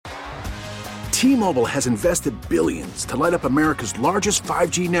T-Mobile has invested billions to light up America's largest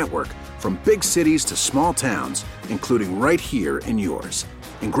 5G network, from big cities to small towns, including right here in yours.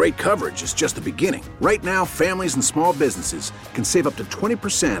 And great coverage is just the beginning. Right now, families and small businesses can save up to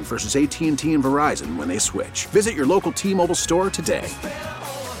 20% versus AT&T and Verizon when they switch. Visit your local T-Mobile store today.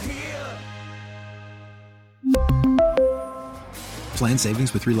 Plan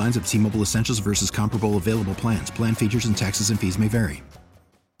savings with 3 lines of T-Mobile Essentials versus comparable available plans. Plan features and taxes and fees may vary.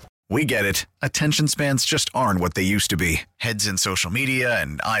 We get it. Attention spans just aren't what they used to be. Heads in social media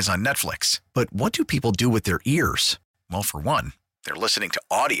and eyes on Netflix. But what do people do with their ears? Well, for one, they're listening to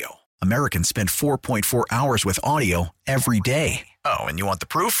audio. Americans spend 4.4 hours with audio every day. Oh, and you want the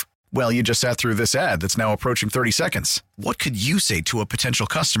proof? Well, you just sat through this ad that's now approaching 30 seconds. What could you say to a potential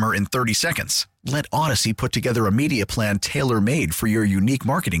customer in 30 seconds? Let Odyssey put together a media plan tailor-made for your unique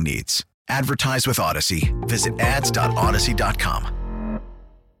marketing needs. Advertise with Odyssey. Visit ads.odyssey.com.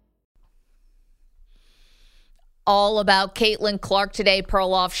 All about Caitlin Clark today,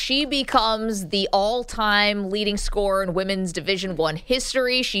 Perloff. She becomes the all-time leading scorer in women's Division I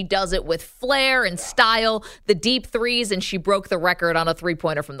history. She does it with flair and style, the deep threes, and she broke the record on a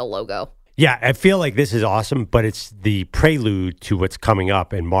three-pointer from the logo. Yeah, I feel like this is awesome, but it's the prelude to what's coming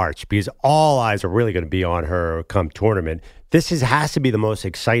up in March, because all eyes are really going to be on her come tournament. Has to be the most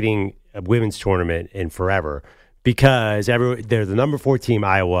exciting women's tournament in forever, because they're the number 4 team,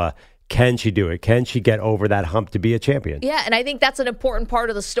 Iowa. Can she do it? Can she get over that hump to be a champion? Yeah, and I think that's an important part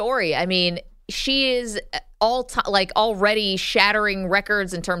of the story. I mean, she is already shattering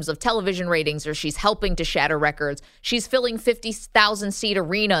records in terms of television ratings, or she's helping to shatter records. She's filling 50,000-seat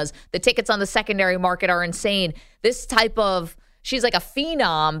arenas. The tickets on the secondary market are insane. She's like a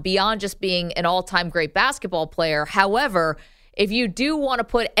phenom beyond just being an all-time great basketball player. However, if you do want to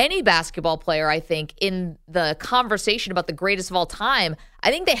put any basketball player, I think, in the conversation about the greatest of all time,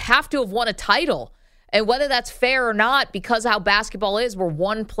 I think they have to have won a title. And whether that's fair or not, because how basketball is, where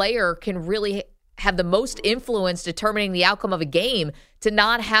one player can really have the most influence determining the outcome of a game, to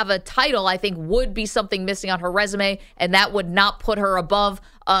not have a title, I think, would be something missing on her resume, and that would not put her above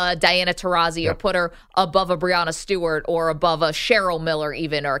Diana Taurasi, or put her above a Breanna Stewart, or above a Cheryl Miller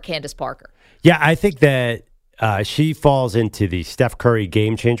even, or a Candace Parker. Yeah, I think that she falls into the Steph Curry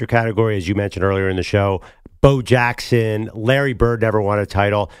game changer category, as you mentioned earlier in the show. Bo Jackson, Larry Bird never won a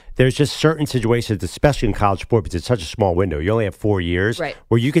title. There's just certain situations, especially in college sport, because it's such a small window. You only have 4 years, right,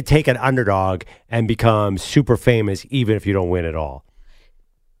 where you could take an underdog and become super famous even if you don't win at all.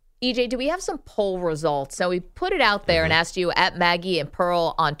 EJ, do we have some poll results? So we put it out there and asked you at Maggie and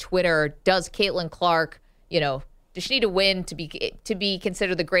Pearl on Twitter, does Caitlin Clark, does she need to win to be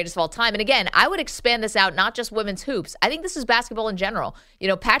considered the greatest of all time? And again, I would expand this out, not just women's hoops. I think this is basketball in general.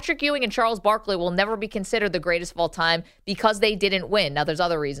 Patrick Ewing and Charles Barkley will never be considered the greatest of all time because they didn't win. Now, there's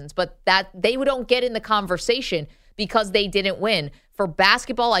other reasons, but that they don't get in the conversation because they didn't win. For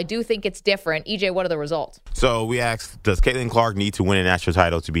basketball, I do think it's different. EJ, what are the results? So we asked, does Caitlin Clark need to win a national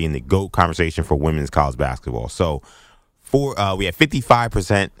title to be in the GOAT conversation for women's college basketball? So we had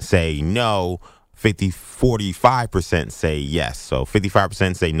 55% say no. 45% say yes. So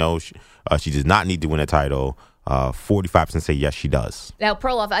 55% say no, she does not need to win a title. 45% say yes, she does. Now,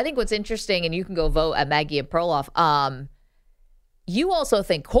 Perloff, I think what's interesting, and you can go vote at Maggie and Perloff, you also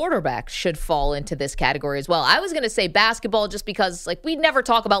think quarterbacks should fall into this category as well. I was going to say basketball just because, we'd never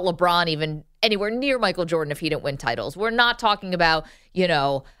talk about LeBron even anywhere near Michael Jordan if he didn't win titles. We're not talking about,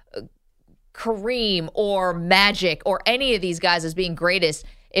 Kareem or Magic or any of these guys as being greatest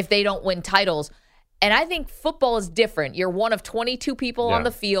if they don't win titles. And I think football is different. You're one of 22 people on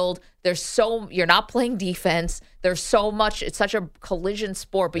the field. You're not playing defense. There's so much. It's such a collision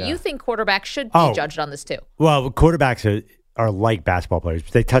sport. But you think quarterbacks should be judged on this too? Well, quarterbacks are like basketball players.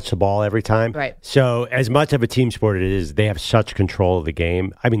 They touch the ball every time. Right. So as much of a team sport it is, they have such control of the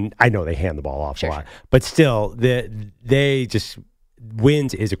game. I mean, I know they hand the ball off a lot, but still, they just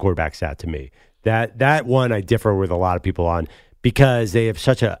wins is a quarterback stat to me. That one I differ with a lot of people on, because they have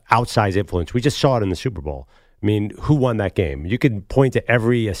such an outsized influence. We just saw it in the Super Bowl. I mean, who won that game? You could point to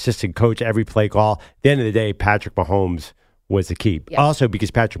every assistant coach, every play call. At the end of the day, Patrick Mahomes was the key. Yep. Also, because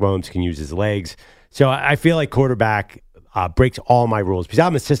Patrick Mahomes can use his legs. So I feel like quarterback breaks all my rules, because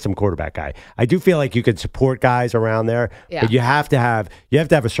I'm a system quarterback guy. I do feel like you can support guys around there, but you have to have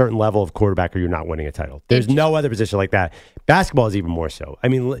a certain level of quarterback, or you're not winning a title. There's no other position like that. Basketball is even more so. I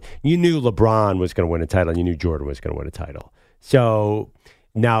mean, you knew LeBron was going to win a title, and you knew Jordan was going to win a title. So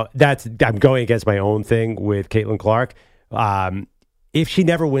now I'm going against my own thing with Caitlin Clark. If she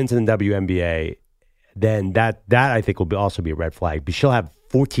never wins in the WNBA, then that I think will also be a red flag. But she'll have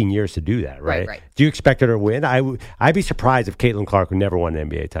 14 years to do that, right? Right. Do you expect her to win? I'd be surprised if Caitlin Clark would never won an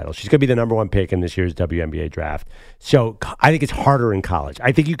NBA title. She's going to be the number one pick in this year's WNBA draft. So I think it's harder in college.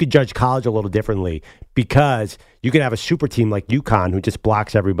 I think you could judge college a little differently because you could have a super team like UConn who just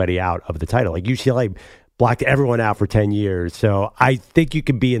blocks everybody out of the title. Like UCLA blocked everyone out for 10 years. So I think you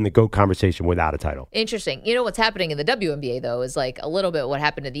could be in the GOAT conversation without a title. Interesting. You know, what's happening in the WNBA, though, is like a little bit what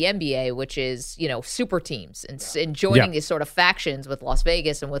happened to the NBA, which is, you know, super teams and joining these sort of factions with Las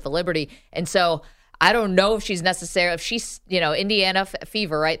Vegas and with the Liberty. And so I don't know if she's necessarily, if she's, you know, Indiana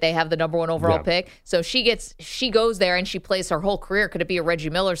Fever, right? They have the number one overall pick. So she goes there and she plays her whole career. Could it be a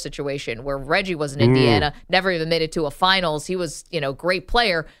Reggie Miller situation where Reggie was in Indiana, never even made it to a finals? He was, you know, great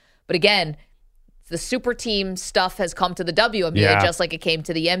player. But again, the super team stuff has come to the WNBA just like it came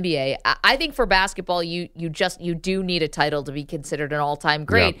to the NBA. I think for basketball, you do need a title to be considered an all-time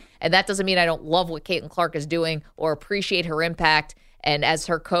great. Yep. And that doesn't mean I don't love what Caitlin Clark is doing or appreciate her impact. And as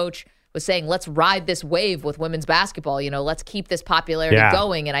her coach was saying, let's ride this wave with women's basketball. You know, let's keep this popularity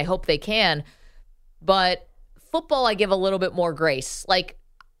going, and I hope they can. But football, I give a little bit more grace. Like,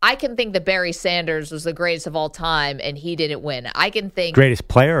 I can think that Barry Sanders was the greatest of all time, and he didn't win. I can think greatest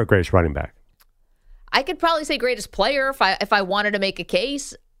player or greatest running back. I could probably say greatest player if I wanted to make a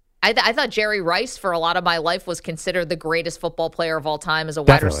case. I thought Jerry Rice for a lot of my life was considered the greatest football player of all time as a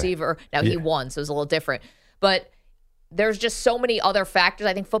wide receiver. Now he won, so it was a little different. But there's just so many other factors.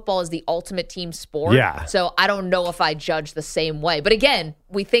 I think football is the ultimate team sport. Yeah. So I don't know if I judge the same way. But again,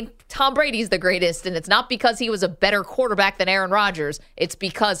 we think Tom Brady's the greatest, and it's not because he was a better quarterback than Aaron Rodgers. It's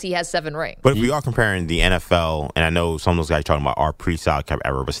because he has 7 rings. But if we are comparing the NFL, and I know some of those guys talking about our pre-salary cap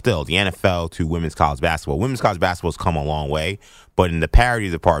era, but still, the NFL to women's college basketball has come a long way. But in the parity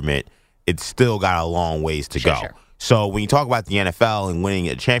department, it's still got a long ways to go. Sure. So when you talk about the NFL and winning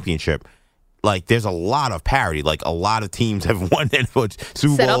a championship, like, there's a lot of parity. Like, a lot of teams have won NFL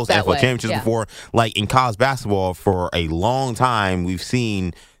Super Bowls, NFL championships before. Like, in college basketball, for a long time, we've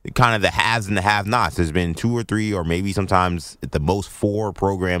seen kind of the haves and the have-nots. There's been 2 or 3, or maybe sometimes at the most 4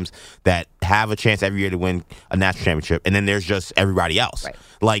 programs that have a chance every year to win a national championship, and then there's just everybody else. Right.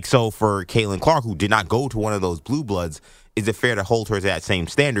 Like, so for Caitlin Clark, who did not go to one of those blue bloods, is it fair to hold her to that same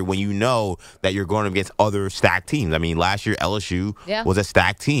standard when you know that you're going against other stacked teams? I mean, last year LSU was a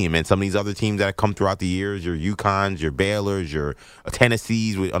stacked team, and some of these other teams that have come throughout the years, your UConns, your Baylors, your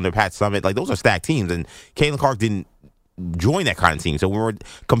Tennessees under Pat Summitt, like, those are stacked teams, and Caitlin Clark didn't join that kind of team. So when we're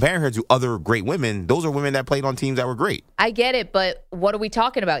comparing her to other great women, those are women that played on teams that were great. I get it, but what are we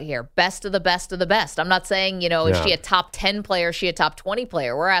talking about here? Best of the best of the best. I'm not saying, is she a top 10 player, is she a top 20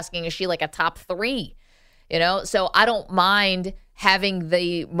 player? We're asking, is she like a top 3? So I don't mind having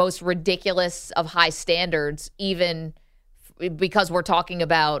the most ridiculous of high standards, even because we're talking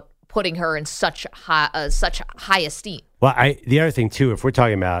about putting her in such high esteem. Well, the other thing too, if we're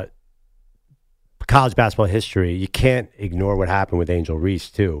talking about college basketball history, you can't ignore what happened with Angel Reese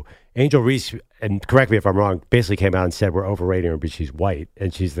too. Angel Reese, and correct me if I'm wrong, basically came out and said we're overrating her because she's white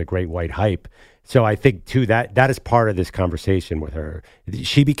and she's the great white hype. So I think, too, that is part of this conversation with her.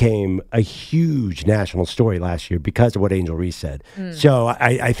 She became a huge national story last year because of what Angel Reese said. So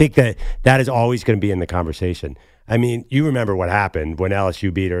I think that is always going to be in the conversation. I mean, you remember what happened when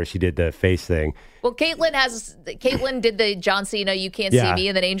LSU beat her. She did the face thing. Well, Caitlin did the John Cena, you can't see me,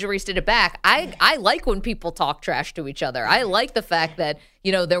 and then Angel Reese did it back. I like when people talk trash to each other. I like the fact that,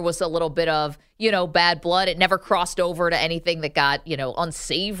 there was a little bit of, bad blood. It never crossed over to anything that got,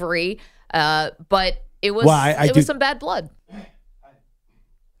 unsavory. But it was was some bad blood.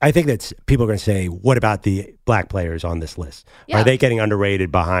 I think that people are going to say, what about the black players on this list? Yeah. Are they getting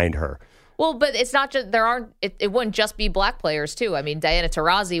underrated behind her? Well, but it's not just, it wouldn't just be black players too. I mean, Diana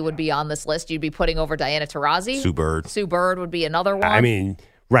Taurasi would be on this list. You'd be putting over Diana Taurasi. Sue Bird would be another one. I mean,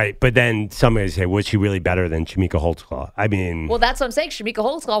 right. But then somebody would say, was she really better than Shamika Holtzclaw? I mean. Well, that's what I'm saying. Shamika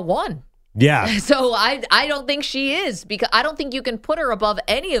Holtzclaw won. Yeah. So I don't think she is, because I don't think you can put her above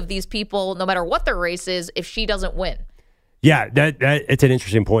any of these people, no matter what their race is, if she doesn't win. Yeah, that it's an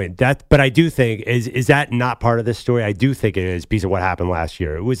interesting point. But I do think is that not part of this story? I do think it is because of what happened last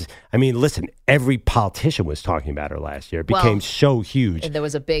year. It was. I mean, listen, every politician was talking about her last year. It became so huge. And there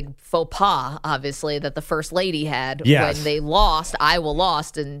was a big faux pas, obviously, that the first lady had when they lost. Iowa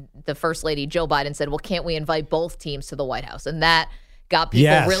lost, and the first lady, Joe Biden, said, "Well, can't we invite both teams to the White House?" And that got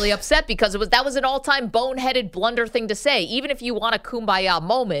people really upset because that was an all-time boneheaded blunder thing to say. Even if you want a kumbaya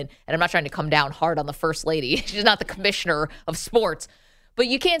moment, and I'm not trying to come down hard on the first lady, she's not the commissioner of sports, But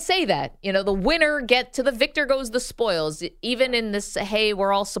you can't say that. The victor goes the spoils. Even in this, hey,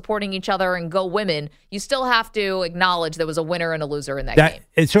 we're all supporting each other and go women, you still have to acknowledge there was a winner and a loser in that game.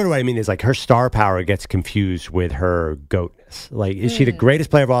 It's sort of what I mean is like her star power gets confused with her goatness. Like, is she the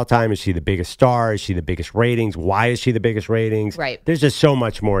greatest player of all time? Is she the biggest star? Is she the biggest ratings? Why is she the biggest ratings? Right. There's just so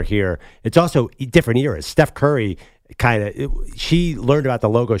much more here. It's also different eras. Steph Curry she learned about the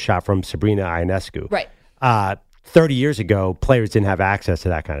logo shot from Sabrina Ionescu. Right. 30 years ago, players didn't have access to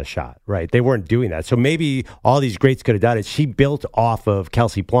that kind of shot, right? They weren't doing that. So maybe all these greats could have done it. She built off of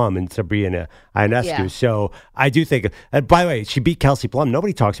Kelsey Plum and Sabrina Ionescu. Yeah. So I do think, and by the way, she beat Kelsey Plum.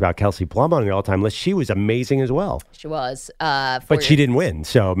 Nobody talks about Kelsey Plum on the all-time list. She was amazing as well. She was. But she didn't win,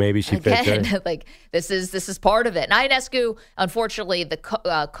 so maybe she fit there. Like, this is part of it. And Ionescu, unfortunately, the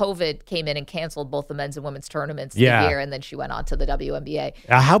COVID came in and canceled both the men's and women's tournaments the year, and then she went on to the WNBA.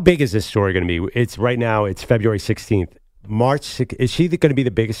 How big is this story going to be? It's right now, it's February 16th. March, is she going to be the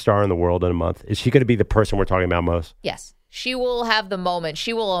biggest star in the world in a month? Is she going to be the person we're talking about most? Yes. She will have the moment.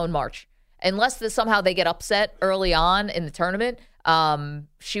 She will own March. Unless somehow they get upset early on in the tournament,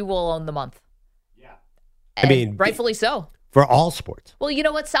 she will own the month. Yeah. And I mean, rightfully so. For all sports. Well, you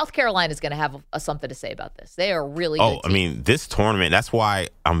know what? South Carolina is going to have something to say about this. They are really good team. I mean, this tournament, that's why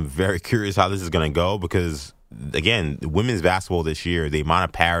I'm very curious how this is going to go because, again, women's basketball this year, the amount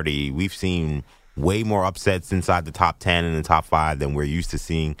of parity, we've seen way more upsets inside the top 10 and the top 5 than we're used to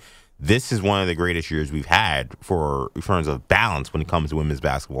seeing. This is one of the greatest years we've had in terms of balance when it comes to women's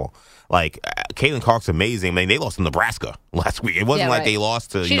basketball. Like, Caitlin Clark's amazing. I mean, they lost to Nebraska last week. It wasn't like they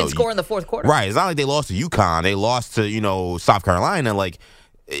lost to, She didn't score in the fourth quarter. Right. It's not like they lost to UConn. They lost to, South Carolina. Like,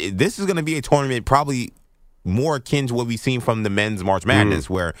 this is going to be a tournament probably more akin to what we've seen from the men's March Madness,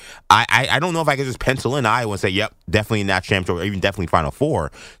 where I don't know if I could just pencil in Iowa and say, yep, definitely in that championship or even definitely Final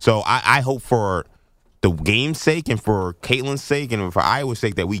Four. So I hope for the game's sake and for Caitlin's sake and for Iowa's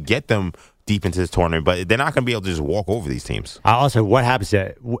sake that we get them deep into this tournament, but they're not going to be able to just walk over these teams. Also, what happens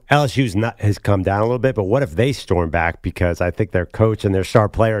to LSU's has come down a little bit, but what if they storm back? Because I think their coach and their star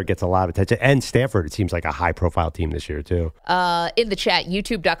player gets a lot of attention. And Stanford, it seems like a high-profile team this year, too. In the chat,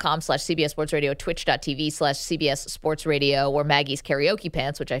 youtube.com/CBS Sports Radio, twitch.tv/CBS Sports Radio, where Maggie's karaoke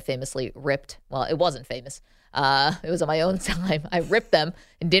pants, which I famously ripped. Well, it wasn't famous. It was on my own time. I ripped them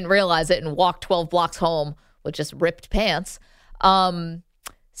and didn't realize it and walked 12 blocks home with just ripped pants.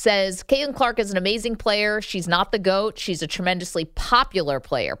 Says, Caitlin Clark is an amazing player. She's not the GOAT. She's a tremendously popular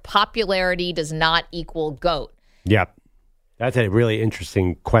player. Popularity does not equal GOAT. Yep. That's a really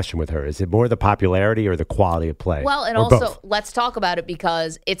interesting question with her. Is it more the popularity or the quality of play? Well, and also, both? Let's talk about it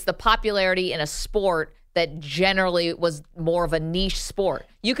because it's the popularity in a sport that generally was more of a niche sport.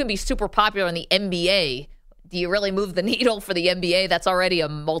 You can be super popular in the NBA. Do you really move the needle for the NBA? That's already a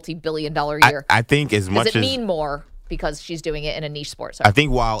multi-billion-dollar year. I think as much as... Does it mean more because she's doing it in a niche sport? I think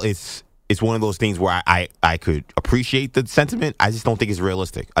while it's one of those things where I could appreciate the sentiment, I just don't think it's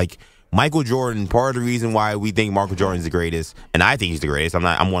realistic. Like, Michael Jordan, part of the reason why we think Michael Jordan's the greatest, and I think he's the greatest,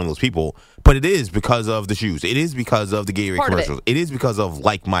 I'm one of those people, but it is because of the shoes. It is because of the Gatorade commercials. It is because of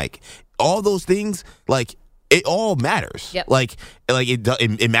Like Mike. All those things, like, it all matters. Yep. Like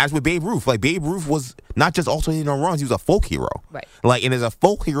it matters with Babe Ruth. Like, Babe Ruth was not just also hitting on runs; he was a folk hero. Right. Like, and there's a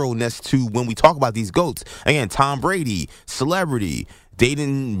folk hero-ness to when we talk about these GOATs. Again, Tom Brady, celebrity,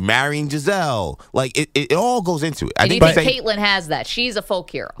 dating, marrying Giselle. Like, it all goes into it. I think Caitlin has that. She's a folk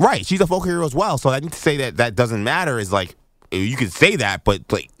hero. Right. She's a folk hero as well. So I think to say that doesn't matter is like, you could say that, but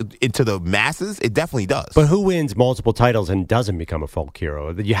like into the masses, it definitely does. But who wins multiple titles and doesn't become a folk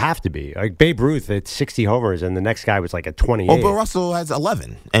hero? You have to be. Like Babe Ruth at 60 homers, and the next guy was like at 28. Oh, but Russell has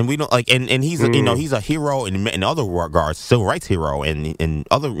 11, and we don't like, and he's he's a hero in other regards, civil rights hero, and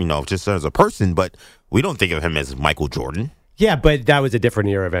other just as a person. But we don't think of him as Michael Jordan. Yeah, but that was a different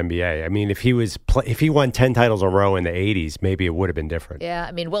era of NBA. I mean, if he won 10 titles in a row in the 80s, maybe it would have been different. Yeah,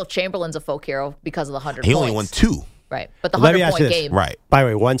 I mean, Wilt Chamberlain's a folk hero because of the 100 He points. only won 2. Right, but the 100-point game. Right. By the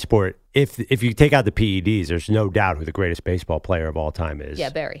way, one sport, if you take out the PEDs, there's no doubt who the greatest baseball player of all time is. Yeah,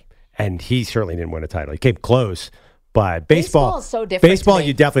 Barry. And he certainly didn't win a title. He came close. But baseball is so different. Baseball,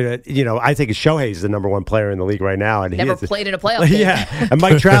 you definitely, I think Shohei's the number one player in the league right now, and never played in a playoff game. Yeah, and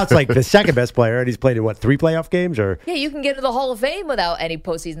Mike Trout's like the second best player, and he's played in 3 playoff games, or yeah, you can get to the Hall of Fame without any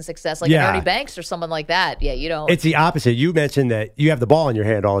postseason success, like Ernie Banks or someone like that. Yeah, you don't. It's the opposite. You mentioned that you have the ball in your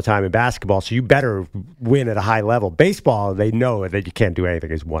hand all the time in basketball, so you better win at a high level. Baseball, they know that you can't do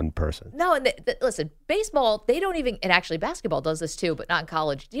anything as one person. No, and listen, baseball, they don't even, and actually basketball does this too, but not in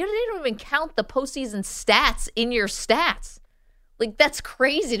college. They don't even count the postseason stats in your stats. Like, that's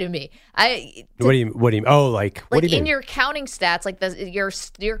crazy to me. What do you mean? Oh, like what do you mean? In your counting stats, like your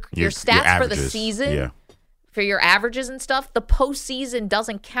stats for the season for your averages and stuff, the postseason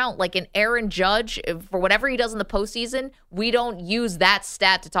doesn't count. Like an Aaron Judge, for whatever he does in the postseason, we don't use that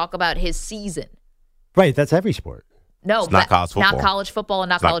stat to talk about his season. Right, that's every sport. No, it's not college football. Not college football and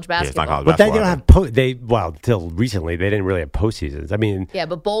not college basketball. Yeah, it's not college but basketball. they don't have until recently they didn't really have postseasons. I mean, yeah,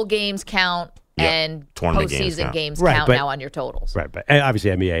 but bowl games count and tournament postseason games games count. count Right, now on your totals. Right, but and obviously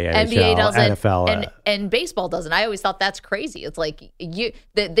NBA doesn't, NFL, and baseball doesn't. I always thought that's crazy. It's like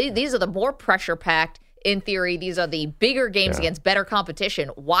these are the more pressure packed. In theory, these are the bigger games against better competition.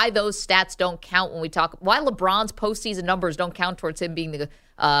 Why those stats don't count when we talk? Why LeBron's postseason numbers don't count towards him being the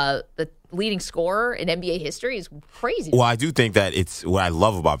leading scorer in NBA history is crazy. Well, I do think that it's what I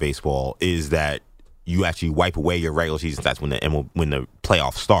love about baseball is that you actually wipe away your regular season stats when the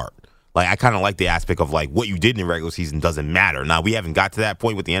playoffs start. Like I kind of like the aspect of like what you did in the regular season doesn't matter. Now we haven't got to that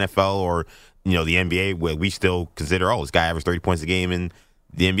point with the NFL or the NBA where we still consider this guy averaged 30 points a game in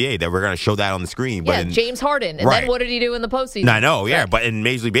the NBA that we're going to show that on the screen. But James Harden. And then what did he do in the postseason? I know, yeah. Right. But in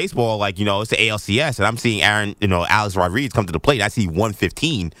Major League Baseball, it's the ALCS, and I'm seeing Alex Rodriguez come to the plate. I see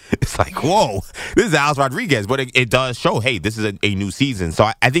 115. It's like, whoa, this is Alex Rodriguez. But it does show, hey, this is a new season. So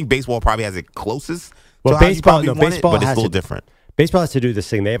I think baseball probably has it closest. Well, baseball, but it's still different. Baseball has to do this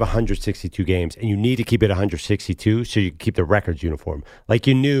thing. They have 162 games, and you need to keep it 162 so you can keep the records uniform. Like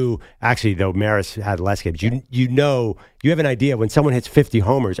you knew, actually, though Maris had less games, you know, you have an idea when someone hits 50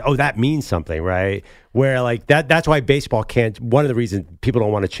 homers, that means something, right? Where like that's why baseball can't, one of the reasons people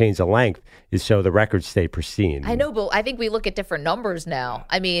don't want to change the length is so the records stay pristine. I know, but I think we look at different numbers now.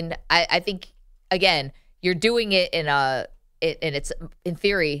 I mean, I think, again, you're doing it and it's, in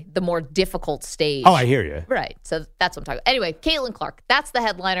theory, the more difficult stage. Oh, I hear you. Right. So that's what I'm talking about. Anyway, Caitlin Clark, that's the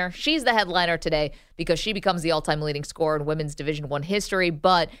headliner. She's the headliner today because she becomes the all-time leading scorer in women's Division I history.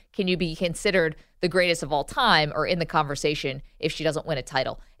 But can you be considered the greatest of all time or in the conversation if she doesn't win a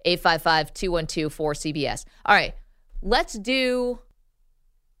title? 855-212-4CBS. All right. Let's do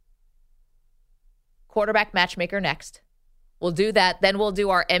quarterback matchmaker next. We'll do that. Then we'll do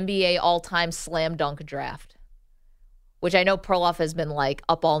our NBA all-time slam dunk draft, which I know Perloff has been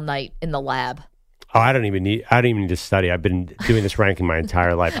up all night in the lab. Oh, I don't even need to study. I've been doing this ranking my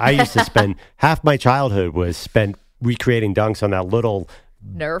entire life. I used to spend half my childhood was spent recreating dunks on that little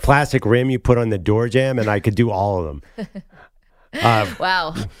Nerf plastic rim you put on the door jamb, and I could do all of them.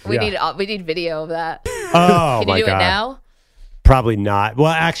 Wow, we need video of that. Oh, can you my do God. it now? Probably not. Well,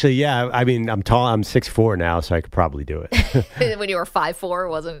 actually, yeah. I mean, I'm tall. I'm 6'4" now, so I could probably do it. When you were 5'4", it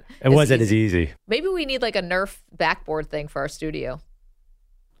wasn't as easy. Maybe we need a Nerf backboard thing for our studio.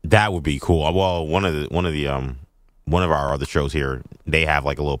 That would be cool. Well, one of our other shows here, they have a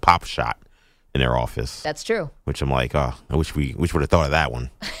little pop shot in their office. That's true. Which I'm like, I wish we would have thought of that one.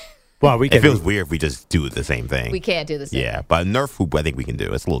 Well, it feels weird if we just do the same thing. We can't do the same. Yeah, but Nerf hoop, I think we can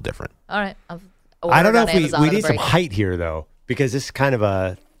do. It's a little different. All right. I don't know if we need some height here though, because this is kind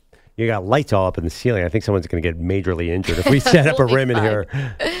of you got lights all up in the ceiling. I think someone's going to get majorly injured if we set up a rim in here.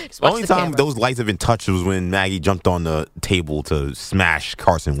 The only time those lights have been touched was when Maggie jumped on the table to smash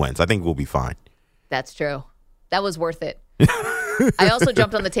Carson Wentz. I think we'll be fine. That's true. That was worth it. I also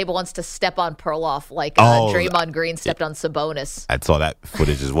jumped on the table once to step on Perloff Draymond Green stepped on Sabonis. I saw that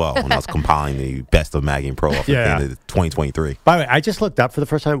footage as well when I was compiling the best of Maggie and Perloff at the end of 2023. By the way, I just looked up for the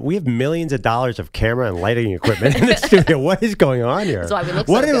first time. We have millions of dollars of camera and lighting equipment in the studio. What is going on here? That's why we look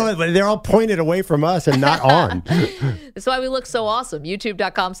so good. They're all pointed away from us and not on. That's why we look so awesome.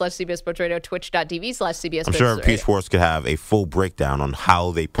 YouTube.com/CBS Sports Radio, Twitch.tv/CBS. I'm sure P Sports could have a full breakdown on how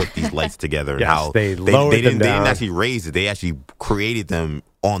they put these lights together and how they didn't actually raise it. They actually created them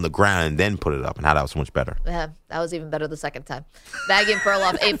on the ground and then put it up, and how that was so much better. Yeah, that was even better the second time. Maggie and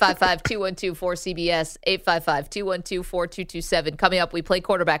Perloff, 855-212-4CBS, 855-212-4227. Coming up, we play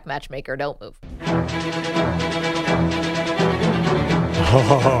quarterback matchmaker. Don't move.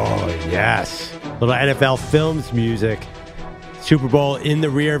 Oh, yes. Little NFL Films music. Super Bowl in the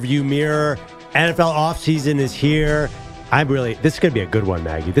rear view mirror. NFL offseason is here. This is going to be a good one,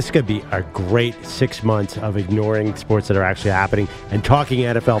 Maggie. This is going to be a great 6 months of ignoring sports that are actually happening and talking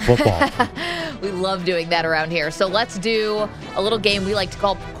NFL football. We love doing that around here. So let's do a little game we like to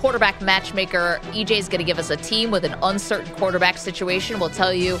call quarterback matchmaker. EJ's going to give us a team with an uncertain quarterback situation. We'll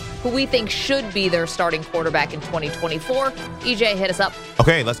tell you who we think should be their starting quarterback in 2024. EJ, hit us up.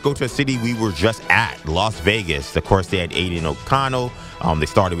 Okay, let's go to a city we were just at, Las Vegas. Of course, they had Aiden O'Connell. They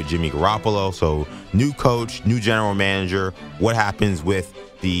started with Jimmy Garoppolo. So new coach, new general manager. What happens with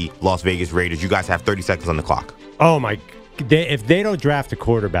the Las Vegas Raiders? You guys have 30 seconds on the clock. Oh, my. If they don't draft a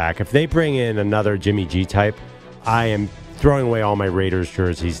quarterback, if they bring in another Jimmy G type, I am throwing away all my Raiders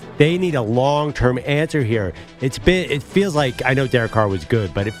jerseys. They need a long-term answer here. It feels like, I know Derek Carr was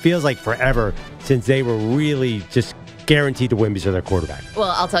good, but it feels like forever since they were really just guaranteed to win because of their quarterback. Well,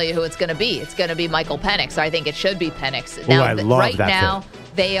 I'll tell you who it's going to be. It's going to be Michael Penix. I think it should be Penix. Now, I love right that now,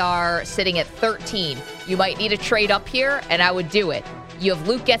 fit. They are sitting at 13. You might need a trade up here, and I would do it. You have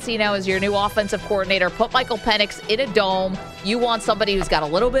Luke Getsy now as your new offensive coordinator. Put Michael Penix in a dome. You want somebody who's got a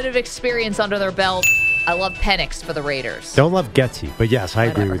little bit of experience under their belt. I love Penix for the Raiders. Don't love Getsy, but yes, I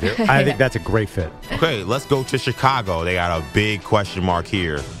agree with you. I think that's a great fit. Okay, let's go to Chicago. They got a big question mark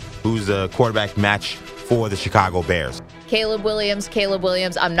here. Who's the quarterback match for the Chicago Bears? Caleb Williams.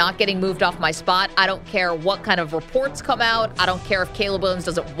 I'm not getting moved off my spot. I don't care what kind of reports come out. I don't care if Caleb Williams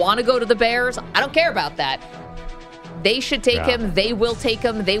doesn't want to go to the Bears. I don't care about that. They should take him. They will take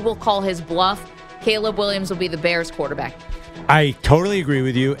him. They will call his bluff. Caleb Williams will be the Bears quarterback. I totally agree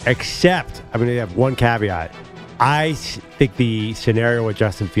with you, except I'm going to have one caveat. I think the scenario with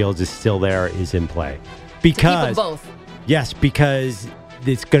Justin Fields is still there, is in play. Because, to keep them both. Yes, because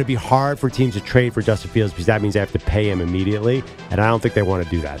it's going to be hard for teams to trade for Justin Fields because that means they have to pay him immediately, and I don't think they want to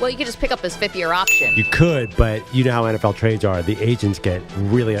do that. Well, you could just pick up his fifth-year option. You could, but you know how NFL trades are. The agents get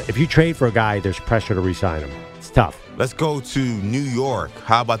really... If you trade for a guy, there's pressure to re-sign him. It's tough. Let's go to New York.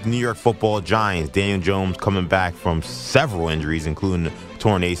 How about the New York Football Giants? Daniel Jones coming back from several injuries, including the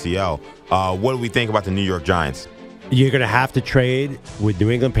torn ACL. What do we think about the New York Giants? You're going to have to trade with New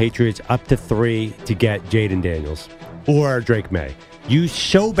England Patriots up to 3 to get Jaden Daniels or Drake May. You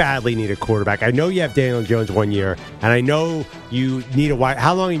so badly need a quarterback. I know you have Daniel Jones 1 year, and I know you need a wide...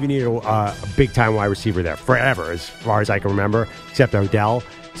 How long have you needed a big-time wide receiver there? Forever, as far as I can remember, except Odell.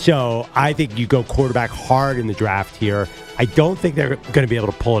 So I think you go quarterback hard in the draft here. I don't think they're going to be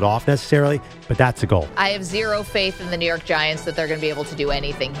able to pull it off necessarily, but that's the goal. I have zero faith in the New York Giants that they're going to be able to do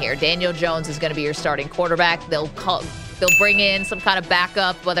anything here. Daniel Jones is going to be your starting quarterback. They'll bring in some kind of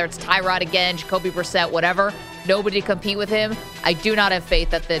backup, whether it's Tyrod again, Jacoby Brissett, whatever. Nobody to compete with him. I do not have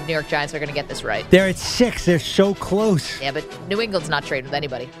faith that the New York Giants are going to get this right. They're at 6. They're so close. Yeah, but New England's not trading with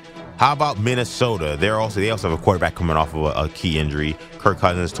anybody. How about Minnesota? They also have a quarterback coming off of a key injury. Kirk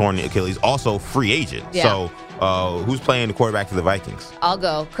Cousins, torn Achilles, also free agent. Yeah. So who's playing the quarterback for the Vikings? I'll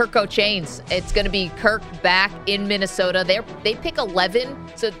go. Kirk Chains. It's going to be Kirk back in Minnesota. They pick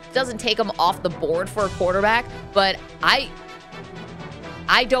 11, so it doesn't take them off the board for a quarterback. But I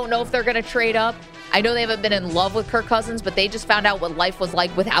don't know if they're going to trade up. I know they haven't been in love with Kirk Cousins, but they just found out what life was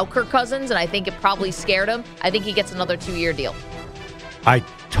like without Kirk Cousins, and I think it probably scared him. I think he gets another 2-year deal. I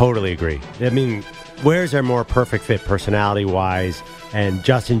totally agree. I mean, where's their more perfect fit personality-wise? And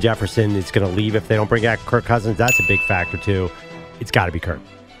Justin Jefferson is going to leave if they don't bring back Kirk Cousins. That's a big factor, too. It's got to be Kirk.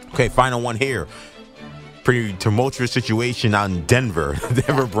 Okay, final one here. Pretty tumultuous situation out in Denver.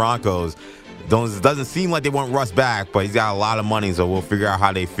 Denver Broncos. Doesn't seem like they want Russ back, but he's got a lot of money, so we'll figure out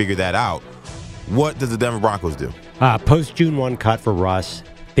how they figure that out. What does the Denver Broncos do? Post-June 1 cut for Russ.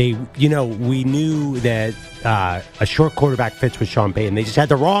 We knew that a short quarterback fits with Sean Payton. They just had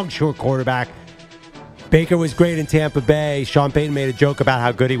the wrong short quarterback. Baker was great in Tampa Bay. Sean Payton made a joke about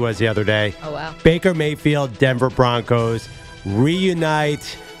how good he was the other day. Oh, wow. Baker Mayfield, Denver Broncos,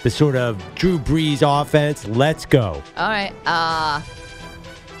 reunite the sort of Drew Brees offense. Let's go. All right. I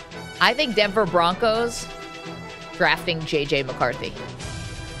think Denver Broncos drafting J.J. McCarthy.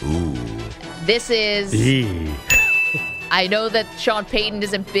 Ooh. This is... I know that Sean Payton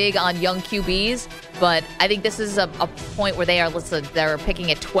isn't big on young QBs, but I think this is a point where they're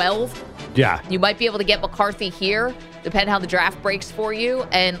picking at 12. Yeah. You might be able to get McCarthy here, depending how the draft breaks for you.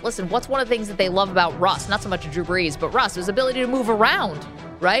 And listen, what's one of the things that they love about Russ? Not so much Drew Brees, but Russ, his ability to move around,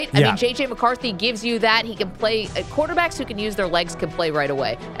 right? I mean, J.J. McCarthy gives you that. He can play. Quarterbacks who can use their legs can play right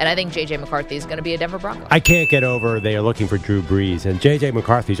away. And I think J.J. McCarthy is going to be a Denver Bronco. I can't get over they are looking for Drew Brees. And J.J.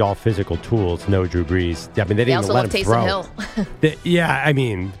 McCarthy's all physical tools, no Drew Brees. I mean, they didn't even let him throw. Yeah, I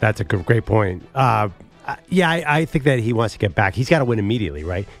mean, that's a great point. I think that he wants to get back. He's got to win immediately,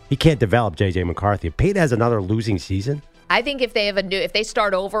 right? He can't develop J.J. McCarthy. If Payton has another losing season. I think if they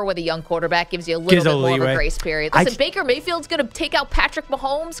start over with a young quarterback, gives you a little bit more of a grace period. Listen, Baker Mayfield's going to take out Patrick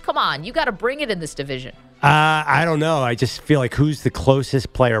Mahomes. Come on, you got to bring it in this division. I don't know. I just feel like who's the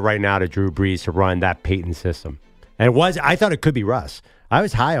closest player right now to Drew Brees to run that Payton system? And I thought it could be Russ. I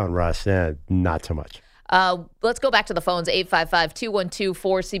was high on Russ, not so much. Let's go back to the phones,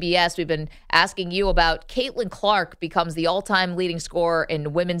 855-212-4CBS. We've been asking you about Caitlin Clark becomes the all-time leading scorer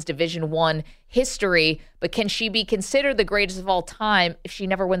in women's Division I history, but can she be considered the greatest of all time if she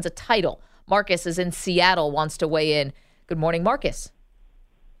never wins a title? Marcus is in Seattle, wants to weigh in. Good morning, Marcus.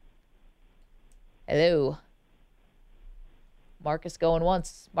 Hello. Marcus going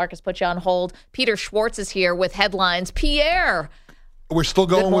once. Marcus put you on hold. Peter Schwartz is here with headlines. Pierre. We're still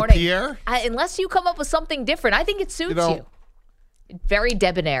going with Pierre? Unless you come up with something different. I think it suits you. Very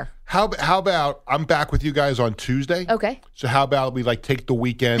debonair. How about I'm back with you guys on Tuesday? Okay. So how about we take the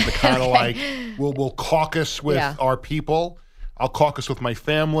weekend to kind of we'll caucus with our people. I'll caucus with my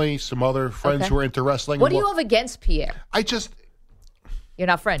family, some other friends who are into wrestling. What do you have against Pierre? You're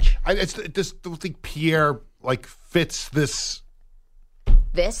not French. I just don't think Pierre fits this.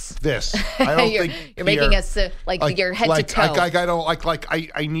 This? I don't think you're Pierre, making us your head to toe. I don't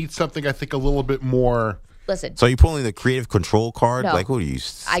I need something I think a little bit more. Listen. So you pulling the creative control card? No. What are you?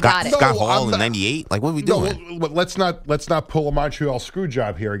 I got it. Scott Hall in '98? What are we doing? No, let's not pull a Montreal screw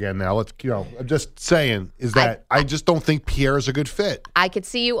job here again. Now I'm just saying I just don't think Pierre is a good fit. I could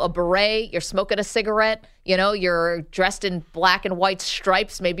see you a beret. You're smoking a cigarette. You're dressed in black and white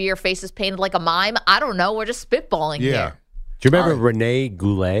stripes. Maybe your face is painted like a mime. I don't know. We're just spitballing here. Do you remember Rene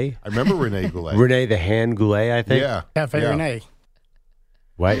Goulet? I remember Rene Goulet. Rene the Hand Goulet, I think. Yeah. Cafe Rene.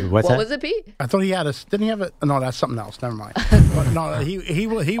 What's what that? was it, Pete? I thought he had didn't he have a? No, that's something else. Never mind. No, he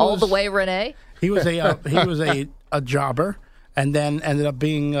was all the way, Rene. He was a jobber, and then ended up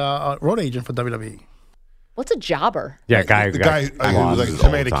being a road agent for WWE. What's a jobber? Yeah, the guy who was like a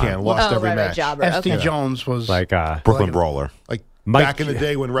tomato can, lost every match. Jobber. S.D. Jones was Brooklyn Brawler. Back in the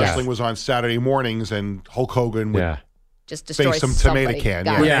day when wrestling was on Saturday mornings, and Hulk Hogan would just destroy some somebody. tomato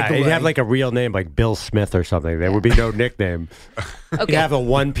can. He'd have a real name like Bill Smith or something. There would be no nickname. He'd have a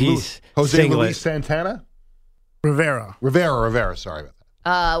one-piece Jose singlet. Luis Santana? Rivera. Sorry about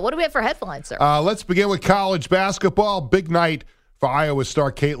that. What do we have for headlines, sir? Let's begin with college basketball. Big night for Iowa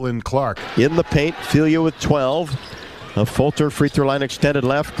star Caitlin Clark. In the paint, Filia with 12. A Fulter free throw line extended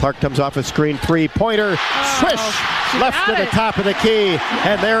left. Clark comes off a screen three-pointer. Swish! Left to the top of the key.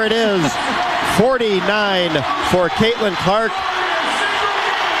 And there it is. 49 for Caitlin Clark.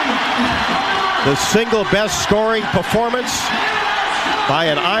 The single best scoring performance by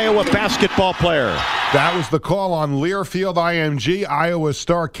an Iowa basketball player. That was the call on Learfield IMG. Iowa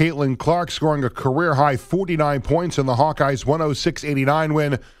star Caitlin Clark scoring a career-high 49 points in the Hawkeyes' 106-89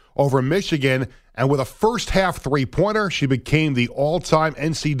 win over Michigan. And with a first-half three-pointer, she became the all-time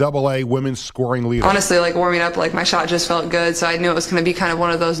NCAA women's scoring leader. Honestly, warming up, my shot just felt good, so I knew it was going to be kind of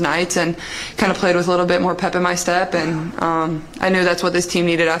one of those nights, and kind of played with a little bit more pep in my step. And I knew that's what this team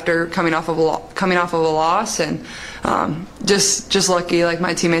needed after coming off of a loss. And just lucky,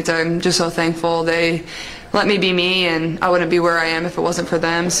 my teammates. I'm just so thankful they let me be me, and I wouldn't be where I am if it wasn't for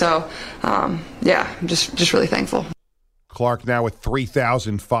them. So I'm just really thankful. Clark now with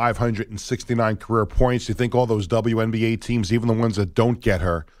 3,569 career points. Do you think all those WNBA teams, even the ones that don't get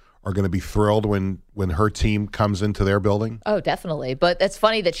her, are going to be thrilled when her team comes into their building? Oh, definitely. But it's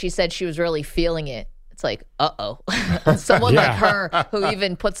funny that she said she was really feeling it. It's uh-oh. Someone like her who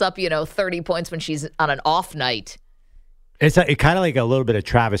even puts up, 30 points when she's on an off night. It's kind of like a little bit of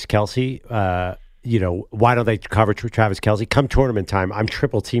Travis Kelce. Why don't they cover Travis Kelce? Come tournament time, I'm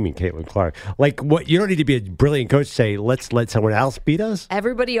triple teaming Caitlin Clark. What? You don't need to be a brilliant coach to say, let's let someone else beat us.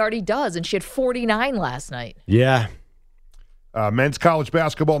 Everybody already does, and she had 49 last night. Yeah. Men's college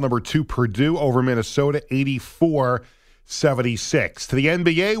basketball, number 2, Purdue over Minnesota, 84-76. To the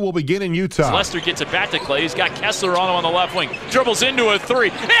NBA, we'll begin in Utah. Lester gets it back to Clay. He's got Kessler on him on the left wing. Dribbles into a three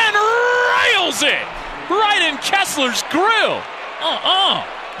and rails it right in Kessler's grill.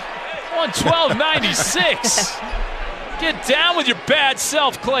 112.96. Get down with your bad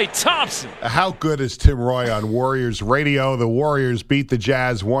self, Klay Thompson. How good is Tim Roy on Warriors radio? The Warriors beat the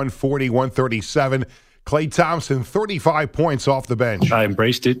Jazz 140-137. Klay Thompson, 35 points off the bench. I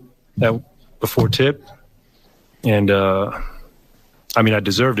embraced it before tip, and I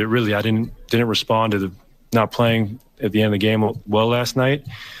deserved it. Really, I didn't respond to the not playing at the end of the game well last night.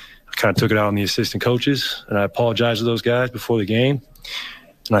 I kind of took it out on the assistant coaches, and I apologized to those guys before the game.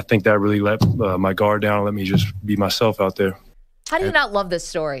 And I think that really let my guard down and let me just be myself out there. How do you not love this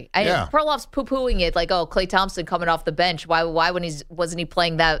story? Perloff's poo-pooing it Klay Thompson coming off the bench. Why wasn't he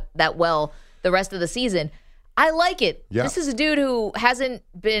playing that well the rest of the season? I like it. Yeah. This is a dude who hasn't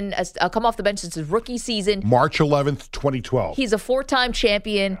been come off the bench since his rookie season. March 11th, 2012. He's a 4-time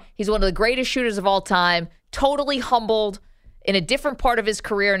champion. He's one of the greatest shooters of all time. Totally humbled in a different part of his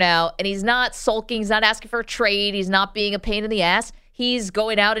career now. And he's not sulking. He's not asking for a trade. He's not being a pain in the ass. He's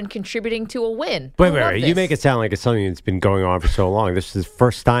going out and contributing to a win. Wait. You make it sound like it's something that's been going on for so long. This is his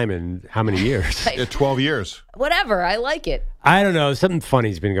first time in how many years? 12 years. Whatever. I like it. I don't know. Something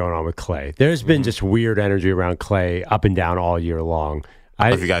funny's been going on with Klay. There's been just weird energy around Klay up and down all year long.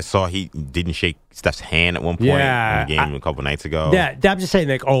 If you guys saw, he didn't shake Steph's hand at one point in the game a couple nights ago. Yeah, I'm just saying,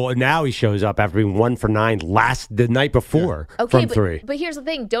 like, now he shows up after being 1 for 9 the night before from 3. But here's the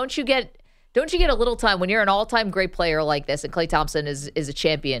thing: don't you get a little time when you're an all-time great player like this, and Klay Thompson is a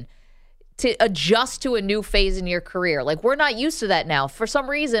champion, to adjust to a new phase in your career? Like, we're not used to that now. For some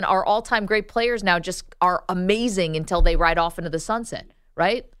reason, our all-time great players now just are amazing until they ride off into the sunset,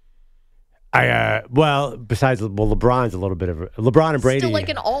 right? Besides, LeBron's a little bit of LeBron and Brady. Still like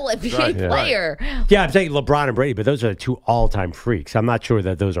an all-NBA player. Yeah, I'm saying LeBron and Brady, but those are 2 all-time freaks. I'm not sure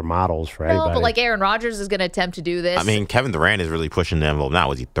that those are models for anybody. No, but like Aaron Rodgers is going to attempt to do this. I mean, Kevin Durant is really pushing the envelope now.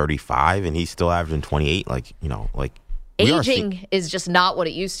 Was he 35 and he's still averaging 28? Like, aging is just not what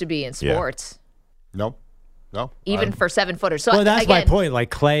it used to be in sports. No. Even for 7-footers. So that's my point.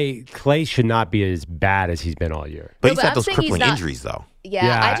 Like Clay should not be as bad as he's been all year. But he's had those crippling injuries, though.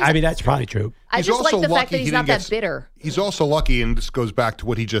 Yeah, I mean, that's probably true. I just like the fact that he's not that bitter. He's also lucky, and this goes back to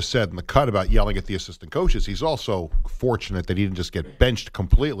what he just said in the cut about yelling at the assistant coaches. He's also fortunate that he didn't just get benched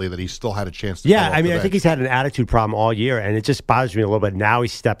completely, that he still had a chance to I think he's had an attitude problem all year, and it just bothers me a little bit. Now he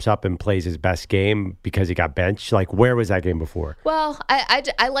steps up and plays his best game because he got benched. Like, where was that game before? Well,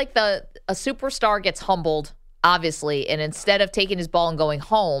 I like a superstar gets humbled, obviously, and instead of taking his ball and going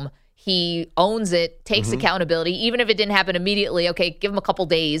home, he owns it, takes accountability. Even if it didn't happen immediately, okay, give him a couple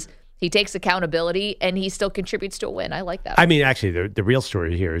days. He takes accountability, and he still contributes to a win. I like that. I mean, actually, the real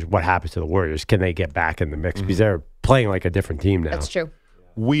story here is what happens to the Warriors. Can they get back in the mix? Because they're playing like a different team now. That's true.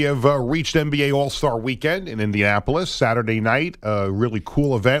 We have reached NBA All-Star Weekend in Indianapolis, Saturday night. A really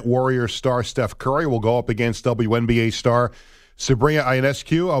cool event. Warriors star Steph Curry will go up against WNBA star Sabrina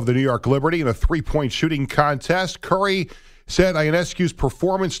Ionescu of the New York Liberty in a 3-point shooting contest. Curry said Ionescu's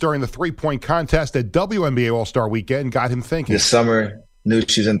performance during the 3-point contest at WNBA All-Star Weekend got him thinking. This summer, knew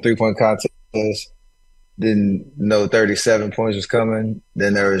she was in 3-point contest, didn't know 37 points was coming.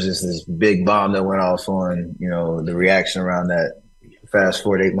 Then there was just this big bomb that went off on, the reaction around that. Fast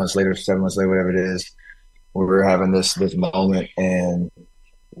forward 8 months later, 7 months later, whatever it is, we're having this moment and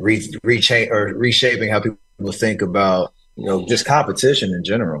reshaping how people think about, just competition in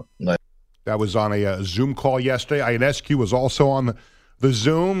general. That was on a Zoom call yesterday. Ionescu was also on the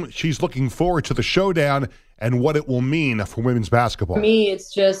Zoom. She's looking forward to the showdown and what it will mean for women's basketball. For me,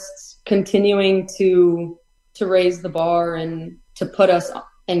 it's just continuing to raise the bar and to put us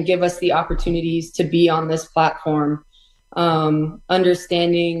and give us the opportunities to be on this platform.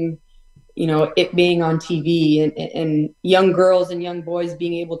 Understanding, it being on TV and young girls and young boys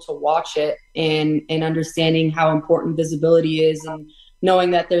being able to watch it and understanding how important visibility is, and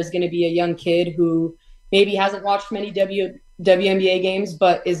knowing that there's going to be a young kid who maybe hasn't watched many WNBA games,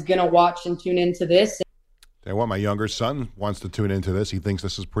 but is going to watch and tune into this. My younger son wants to tune into this. He thinks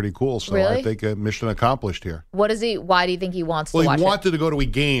this is pretty cool. So really? I think mission accomplished here. Why do you think he wants to watch it? Well, he wanted to go to a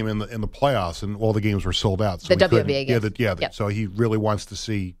game in the playoffs, and all the games were sold out. So the WNBA games. Yep. So he really wants to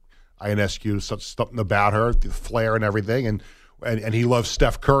see Ionescu, something about her, the flair and everything, and he loves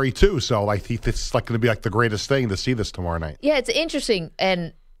Steph Curry too. So it's like going to be like the greatest thing to see this tomorrow night. Yeah, it's interesting,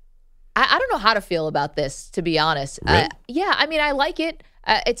 and I don't know how to feel about this, to be honest. Really? I mean, I like it.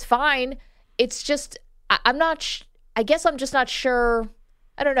 It's fine. It's just I'm not. I guess I'm just not sure.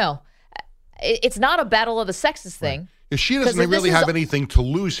 I don't know. It's not a battle of the sexes thing. Right. She doesn't really have anything to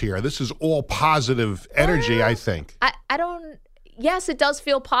lose here. This is all positive energy, I think. I don't. Yes, it does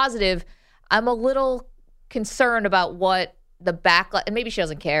feel positive. I'm a little concerned about what the backlash, and maybe she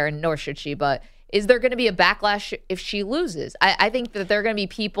doesn't care, and nor should she, but is there going to be a backlash if she loses? I think that there are going to be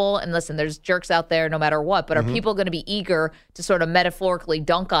people, and listen, there's jerks out there no matter what, but are people going to be eager to sort of metaphorically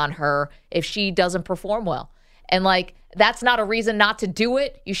dunk on her if she doesn't perform well? And that's not a reason not to do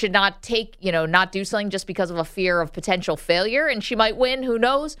it. You should not not do something just because of a fear of potential failure, and she might win, who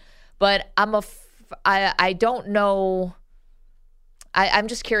knows? But I don't know. I'm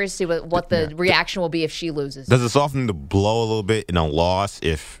just curious to see what the reaction will be if she loses. Does it soften the blow a little bit in a loss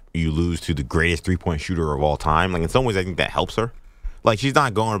if you lose to the greatest 3-point shooter of all time? In some ways, I think that helps her. She's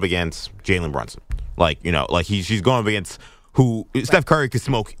not going up against Jalen Brunson. She's going up against Steph Curry could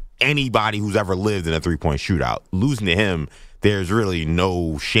smoke anybody who's ever lived in a 3-point shootout. Losing to him, there's really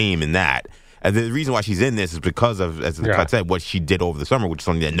no shame in that. And the reason why she's in this is because of, as the cut said, what she did over the summer, which is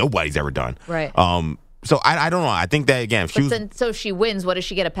something that nobody's ever done. Right. So I don't know. I think that again, so if she wins, what does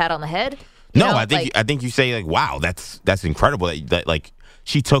she get, a pat on the head? I think you say wow, that's incredible that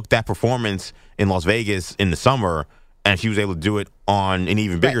she took that performance in Las Vegas in the summer and she was able to do it on an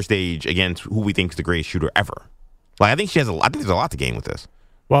even bigger stage against who we think is the greatest shooter ever. I think there's a lot to gain with this.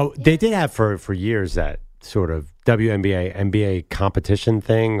 Well, they did have for years that sort of WNBA NBA competition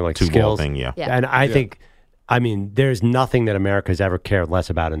thing, Two skills thing, yeah. And I think I mean, there's nothing that America's ever cared less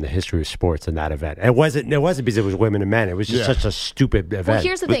about in the history of sports than that event. It wasn't because it was women and men. It was just such a stupid event. Well,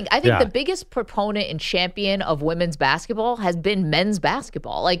 here's the thing. I think the biggest proponent and champion of women's basketball has been men's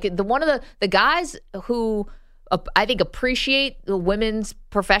basketball. Like one of the guys who I think appreciate the women's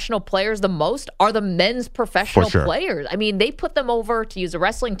professional players the most are the men's professional players. I mean, they put them over, to use a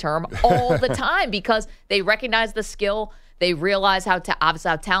wrestling term, all the time because they recognize the skill. They realize how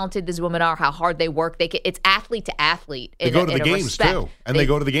talented these women are, how hard they work. It's athlete to athlete. They go to the games too, and they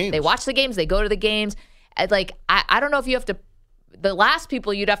go to the games. They watch the games. They go to the games. And I don't know if you have to. The last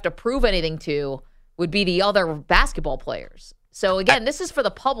people you'd have to prove anything to would be the other basketball players. So again, this is for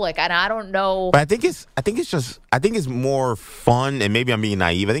the public, and I don't know. But I think it's more fun, and maybe I'm being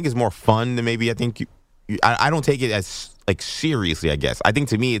naive. I think it's more fun than maybe I think. I don't take it as seriously. I guess I think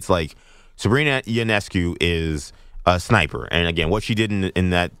to me it's like Sabrina Ionescu is a sniper. And again, what she did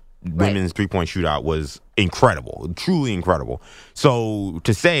in that women's three-point shootout was incredible, truly incredible. So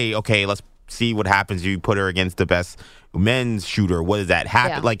to say, okay, let's see what happens if you put her against the best men's shooter, what does that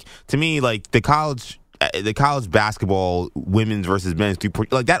happen? Yeah. Like, to me, like the college basketball women's versus men's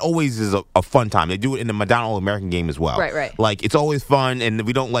three-point, like that always is a fun time. They do it in the Madonna All-American game as well. Right. Like, it's always fun, and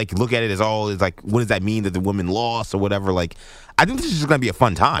we don't look at it as it's like, what does that mean that the women lost or whatever? Like, I think this is just going to be a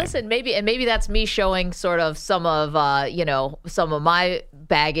fun time. Listen, maybe that's me showing sort of some of my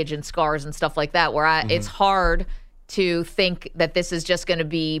baggage and scars and stuff like that, where it's hard to think that this is just going to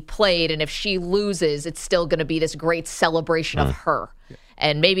be played, and if she loses, it's still going to be this great celebration of her. Yeah.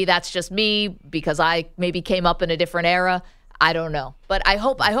 And maybe that's just me because I maybe came up in a different era. I don't know, but I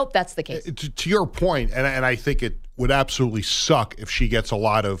hope that's the case. To your point, and I think it would absolutely suck if she gets a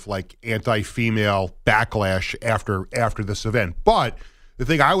lot of anti-female backlash after this event. But the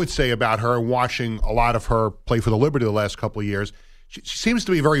thing I would say about her, watching a lot of her play for the Liberty the last couple of years, she seems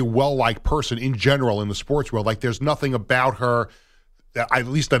to be a very well-liked person in general in the sports world. Like, there's nothing about her, at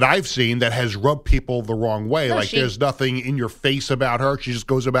least that I've seen, that has rubbed people the wrong way. No, there's nothing in your face about her. She just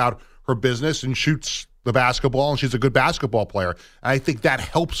goes about her business and shoots the basketball, and she's a good basketball player. And I think that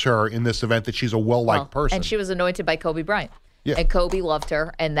helps her in this event, that she's a well-liked person. And she was anointed by Kobe Bryant. Yeah. And Kobe loved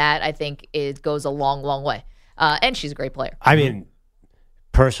her, and that, I think, it goes a long, long way. And she's a great player. I mean,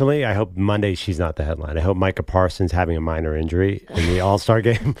 personally, I hope Monday she's not the headline. I hope Micah Parsons having a minor injury in the All-Star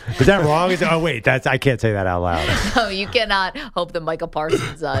game. Is that wrong? I can't say that out loud. No, you cannot hope that Micah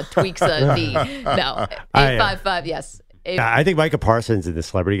Parsons tweaks a knee. No. 855, yes. I think Micah Parsons in the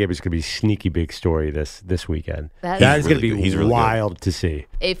celebrity game is going to be a sneaky big story this weekend. That is going to be really wild to see.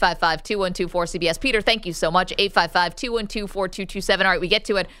 855-212-4CBS. Peter, thank you so much. 855-212-4227. All right, we get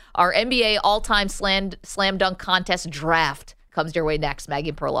to it. Our NBA all-time slam dunk contest draft comes your way next. Maggie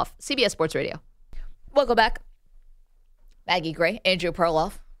and Perloff, CBS Sports Radio. Welcome back. Maggie Gray, Andrew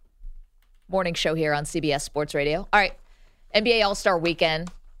Perloff. Morning show here on CBS Sports Radio. All right, NBA All-Star Weekend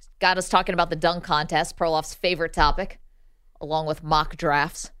got us talking about the dunk contest, Perloff's favorite topic, along with mock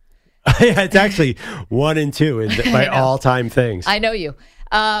drafts. Yeah, it's actually 1 and 2 in my all-time things. I know you.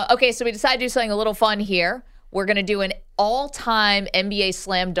 Okay, so we decided to do something a little fun here. We're going to do an all-time NBA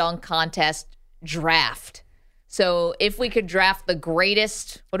slam dunk contest draft. So if we could draft the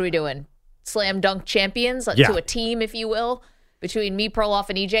greatest, what are we doing? Slam dunk champions to a team, if you will, between me, Perloff,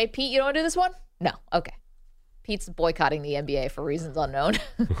 and EJ. Pete, you don't want to do this one? No. Okay. Pete's boycotting the NBA for reasons unknown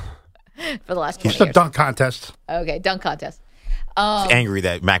for the last 20 years. It's a dunk contest. Okay, dunk contest. He's angry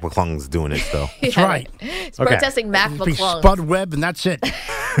that Mac McClung's doing it, though. That's right. He's protesting Mac McClung. Spud Webb, and that's it.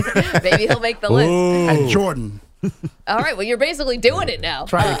 Maybe he'll make the list. And Jordan. All right, well, you're basically doing it now.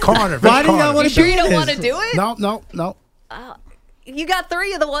 That's right. Carter. Why do you not want to do you don't want to do it? No. You got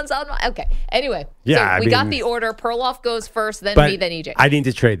 3 of the ones on. Okay. Anyway, yeah, so we got the order. Perloff goes first, then me, then EJ. I need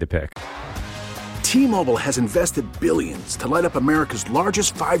to trade the pick. T-Mobile has invested billions to light up America's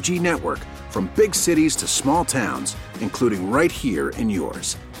largest 5G network, from big cities to small towns, including right here in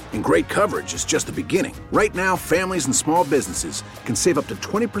yours. And great coverage is just the beginning. Right now, families and small businesses can save up to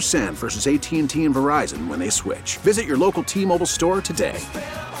 20% versus AT&T and Verizon when they switch. Visit your local T-Mobile store today.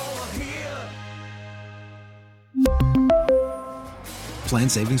 Plan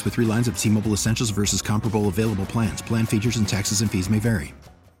savings with 3 lines of T-Mobile Essentials versus comparable available plans. Plan features and taxes and fees may vary.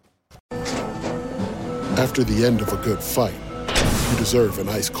 After the end of a good fight, you deserve an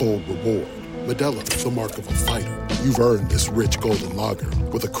ice-cold reward. Modelo is the mark of a fighter. You've earned this rich golden lager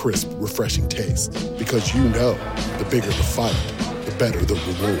with a crisp, refreshing taste. Because you know, the bigger the fight, the better the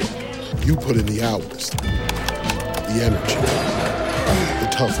reward. You put in the hours, the energy, the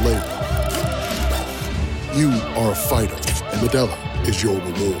tough labor. You are a fighter, and Modelo is your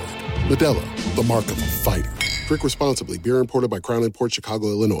reward. Modelo, the mark of a fighter. Drink responsibly. Beer imported by Crown Imports, Chicago,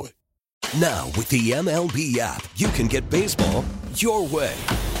 Illinois. Now, with the MLB app, you can get baseball your way.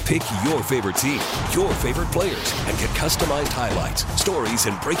 Pick your favorite team, your favorite players, and get customized highlights, stories,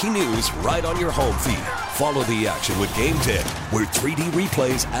 and breaking news right on your home feed. Follow the action with Game 10, where 3D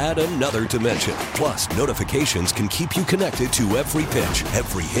replays add another dimension. Plus, notifications can keep you connected to every pitch,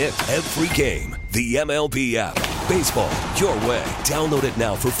 every hit, every game. The MLB app. Baseball your way. Download it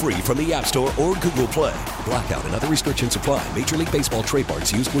now for free from the App Store or Google Play. Blackout and other restrictions apply. Major League Baseball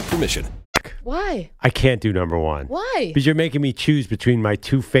trademarks used with permission. Why? I can't do number one. Why? Because you're making me choose between my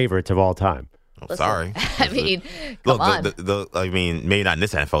two favorites of all time. Oh, sorry. I mean, look, come on. I mean, maybe not in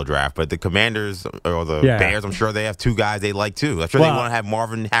this NFL draft, but the Commanders or the Yeah. Bears, I'm sure they have two guys they like too. I'm sure they want to have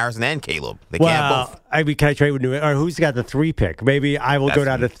Marvin Harrison and Caleb. They can't have both. I mean, can I trade with New England? Or who's got the 3 pick? Maybe I will go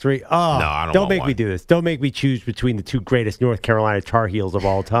down to 3. Oh, No, I don't don't want make me one. do this. Don't make me choose between the two greatest North Carolina Tar Heels of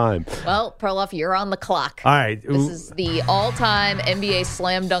all time. Well, Perloff, you're on the clock. All right. This is the all-time NBA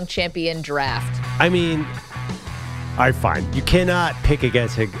slam dunk champion draft. I mean, all right, fine. You cannot pick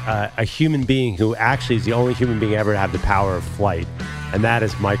against a human being who actually is the only human being ever to have the power of flight, and that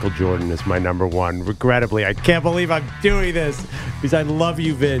is Michael Jordan as my number one. Regrettably, I can't believe I'm doing this because I love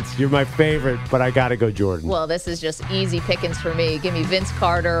you, Vince. You're my favorite, but I got to go Jordan. Well, this is just easy pickings for me. Give me Vince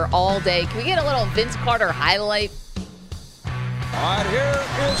Carter all day. Can we get a little Vince Carter highlight? All right, here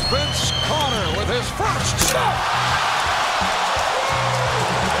is Vince Carter with his first shot.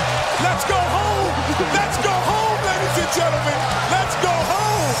 Let's go home. Let's go home, ladies and gentlemen. Let's go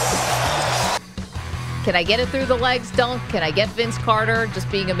home. Can I get it through the legs dunk? Can I get Vince Carter just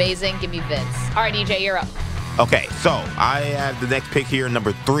being amazing? Give me Vince. All right, EJ, you're up. Okay, so I have the next pick here,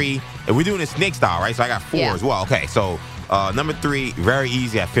 number 3. And we're doing it snake style, right? So I got 4 as well. Okay, so number 3, very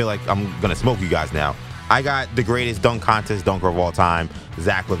easy. I feel like I'm going to smoke you guys now. I got the greatest dunk contest dunker of all time,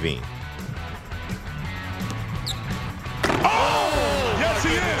 Zach LaVine. Yes, he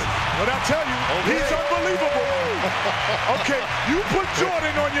is. But I tell you, he's unbelievable. Okay, you put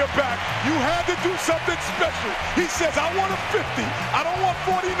Jordan on your back. You had to do something special. He says, I want a 50. I don't want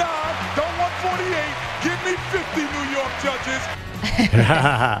 49. Don't want 48. Give me 50, New York judges.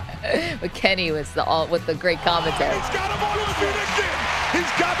 But Kenny was with the great commentary. He's got him on his feet again. He's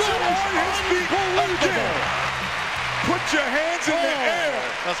got you on his feet again. Put your hands in the air.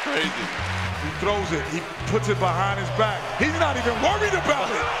 That's crazy. He throws it. He puts it behind his back. He's not even worried about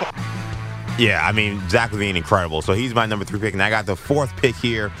it. Yeah, I mean, Zach LaVine, incredible. So he's my number 3 pick, and I got the 4th pick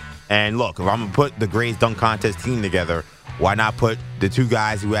here. And look, if I'm going to put the greatest dunk contest team together, why not put the 2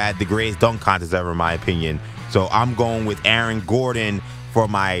 guys who had the greatest dunk contest ever, in my opinion? So I'm going with Aaron Gordon for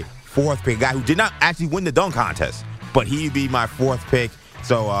my 4th pick, a guy who did not actually win the dunk contest, but he'd be my 4th pick.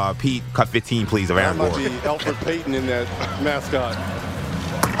 So, Pete, cut 15, please, of Aaron Gordon. That might be Alfred Payton in that mascot.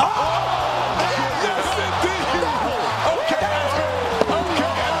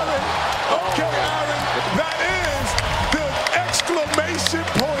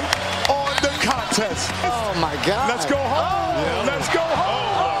 Oh my God. Let's go home. Oh. Let's go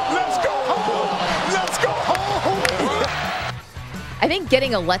home. Let's go home. Let's go home. I think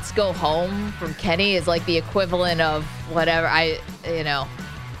getting a let's go home from Kenny is like the equivalent of whatever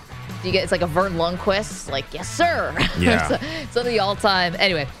it's like a Vern Lundquist, like, yes, sir. Yeah. So the all-time.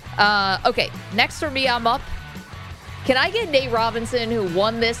 Anyway, okay, next for me, I'm up. Can I get Nate Robinson, who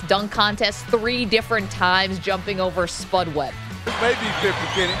won this dunk contest 3 different times, jumping over Spud Webb? Maybe 50,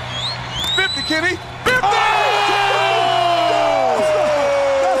 Kenny. 50, Kenny. 50! Oh!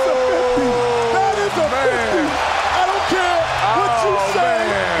 That's a 50. That is a 50. I don't care what you say.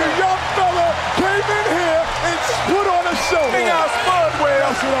 Man. The young fella came in here and put on a show. King out Spud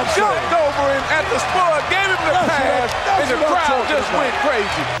Webb jumped over him at the Spud, gave him the pass, and the crowd just went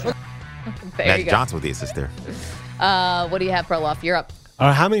crazy. There you go. Johnson with the assist there. What do you have, Perloff? You're up.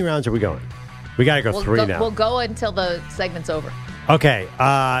 How many rounds are we going? We got to go 3 now. We'll go until the segment's over. Okay,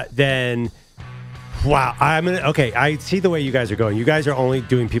 then, wow, I see the way you guys are going. You guys are only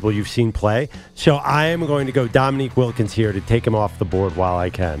doing people you've seen play, so I am going to go Dominique Wilkins here to take him off the board while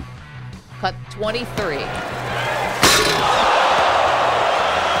I can. Cut 23.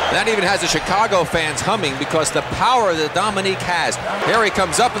 That even has the Chicago fans humming because the power that Dominique has. Here he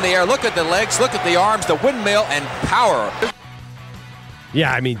comes up in the air. Look at the legs, look at the arms, the windmill, and power.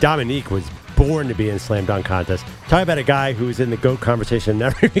 Yeah, I mean, Dominique was born to be in slam dunk contest. Talk about a guy who was in the GOAT conversation and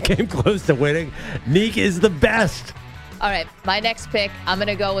never came close to winning. Neek is the best. All right, my next pick, I'm going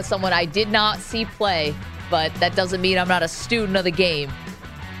to go with someone I did not see play, but that doesn't mean I'm not a student of the game.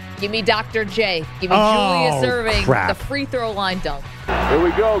 Give me Dr. J. Give me Julius Erving, the free throw line dunk. Here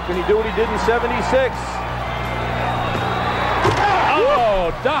we go. Can he do what he did in 76? Oh,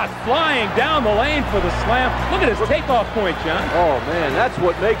 Oh, Dot flying down the lane for the slam. Look at his takeoff point, John. Oh, man, that's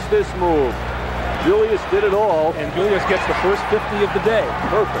what makes this move. Julius did it all. And Julius gets the first 50 of the day.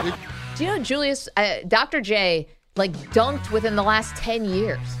 Perfect. Do you know Julius, Dr. J, dunked within the last 10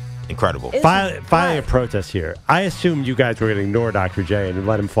 years? Incredible. Filing a protest here. I assumed you guys were going to ignore Dr. J and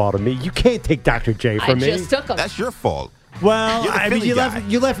let him fall to me. You can't take Dr. J from me. I just took him. That's your fault. Well, I mean,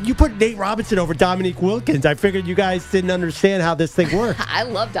 you put Nate Robinson over Dominique Wilkins. I figured you guys didn't understand how this thing works. I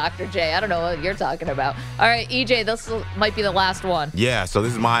love Dr. J. I don't know what you're talking about. All right, EJ, this might be the last one. Yeah, so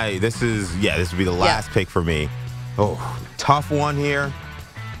this would be the last pick for me. Oh, tough one here.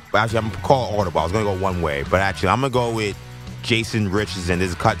 But actually, I'm going to call it audible. I was going to go one way, but actually, I'm going to go with Jason Richardson.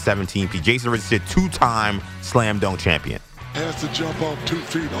 This is cut 17P. Jason Richardson, 2-time slam dunk champion. Has to jump off 2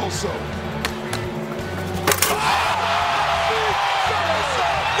 feet also.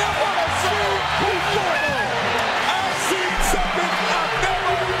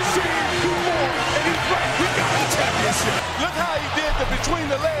 Look how he did the between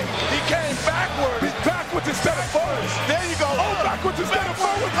the legs. He came backwards. He's backwards instead of forwards. There you go. Oh, backwards instead of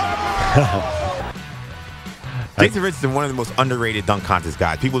forwards. Oh! Jason Richardson, one of the most underrated dunk contest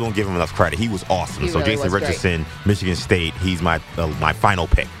guys. People don't give him enough credit. He was awesome. He really Jason was Richardson, Michigan State, he's my final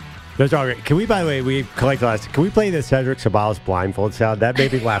pick. That's all great. Can we, by the way, we collect the last. Can we play the Cedric Sabalas blindfold sound? That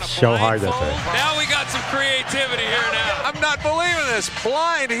made me laugh so hard. Now we got some creativity here now. I'm not believing this.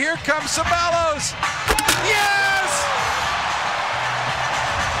 Blind. Here comes Sabalos. Yes!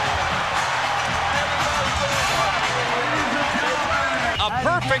 A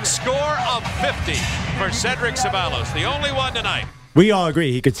perfect score of 50 for Cedric Sabalos, the only one tonight. We all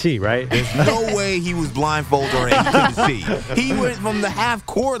agree he could see, right? There's no way he was blindfolded or he couldn't see. He went from the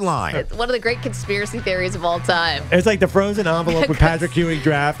half-court line. It's one of the great conspiracy theories of all time. It's like the frozen envelope with Patrick Ewing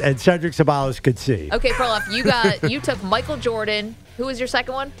draft, and Cedric Sabalas could see. Okay, Perloff, you took Michael Jordan. Who was your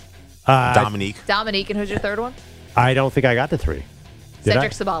second one? Dominique. And who's your third one? I don't think I got the 3.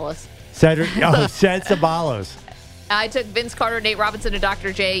 Cedric Sabalas. Ced Sabalos. I took Vince Carter, Nate Robinson, and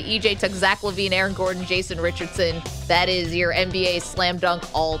Dr. J. EJ took Zach LaVine, Aaron Gordon, Jason Richardson. That is your NBA slam dunk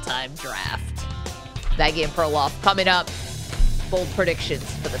all-time draft. Maggie and Perloff coming up. Bold predictions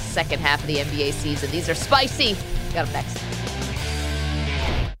for the second half of the NBA season. These are spicy. Got them next.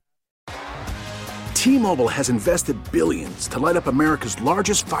 T-Mobile has invested billions to light up America's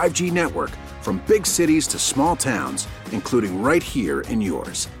largest 5G network, from big cities to small towns, including right here in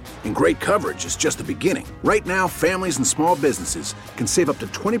yours. And great coverage is just the beginning. Right now, families and small businesses can save up to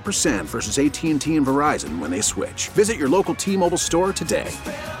 20% versus AT&T and Verizon when they switch. Visit your local T-Mobile store today.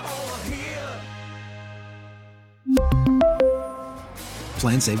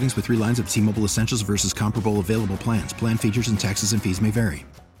 Plan savings with 3 lines of T-Mobile Essentials versus comparable available plans. Plan features and taxes and fees may vary.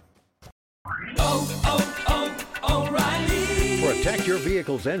 Protect your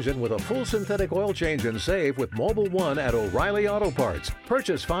vehicle's engine with a full synthetic oil change and save with Mobil 1 at O'Reilly Auto Parts.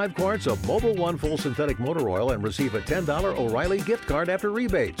 Purchase 5 quarts of Mobil 1 full synthetic motor oil and receive a $10 O'Reilly gift card after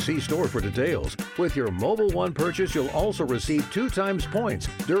rebate. See store for details. With your Mobil 1 purchase, you'll also receive 2 times points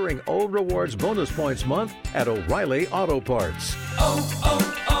during Old Rewards Bonus Points Month at O'Reilly Auto Parts.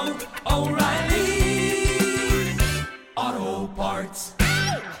 O'Reilly Auto Parts.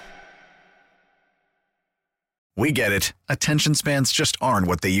 We get it. Attention spans just aren't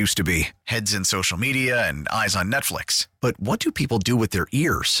what they used to be. Heads in social media and eyes on Netflix. But what do people do with their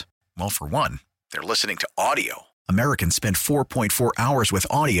ears? Well, for one, they're listening to audio. Americans spend 4.4 hours with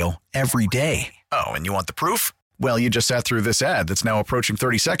audio every day. Oh, and you want the proof? Well, you just sat through this ad that's now approaching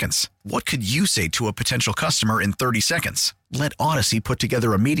 30 seconds. What could you say to a potential customer in 30 seconds? Let Odyssey put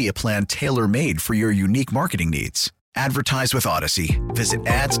together a media plan tailor-made for your unique marketing needs. Advertise with Odyssey. Visit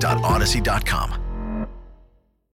ads.odyssey.com.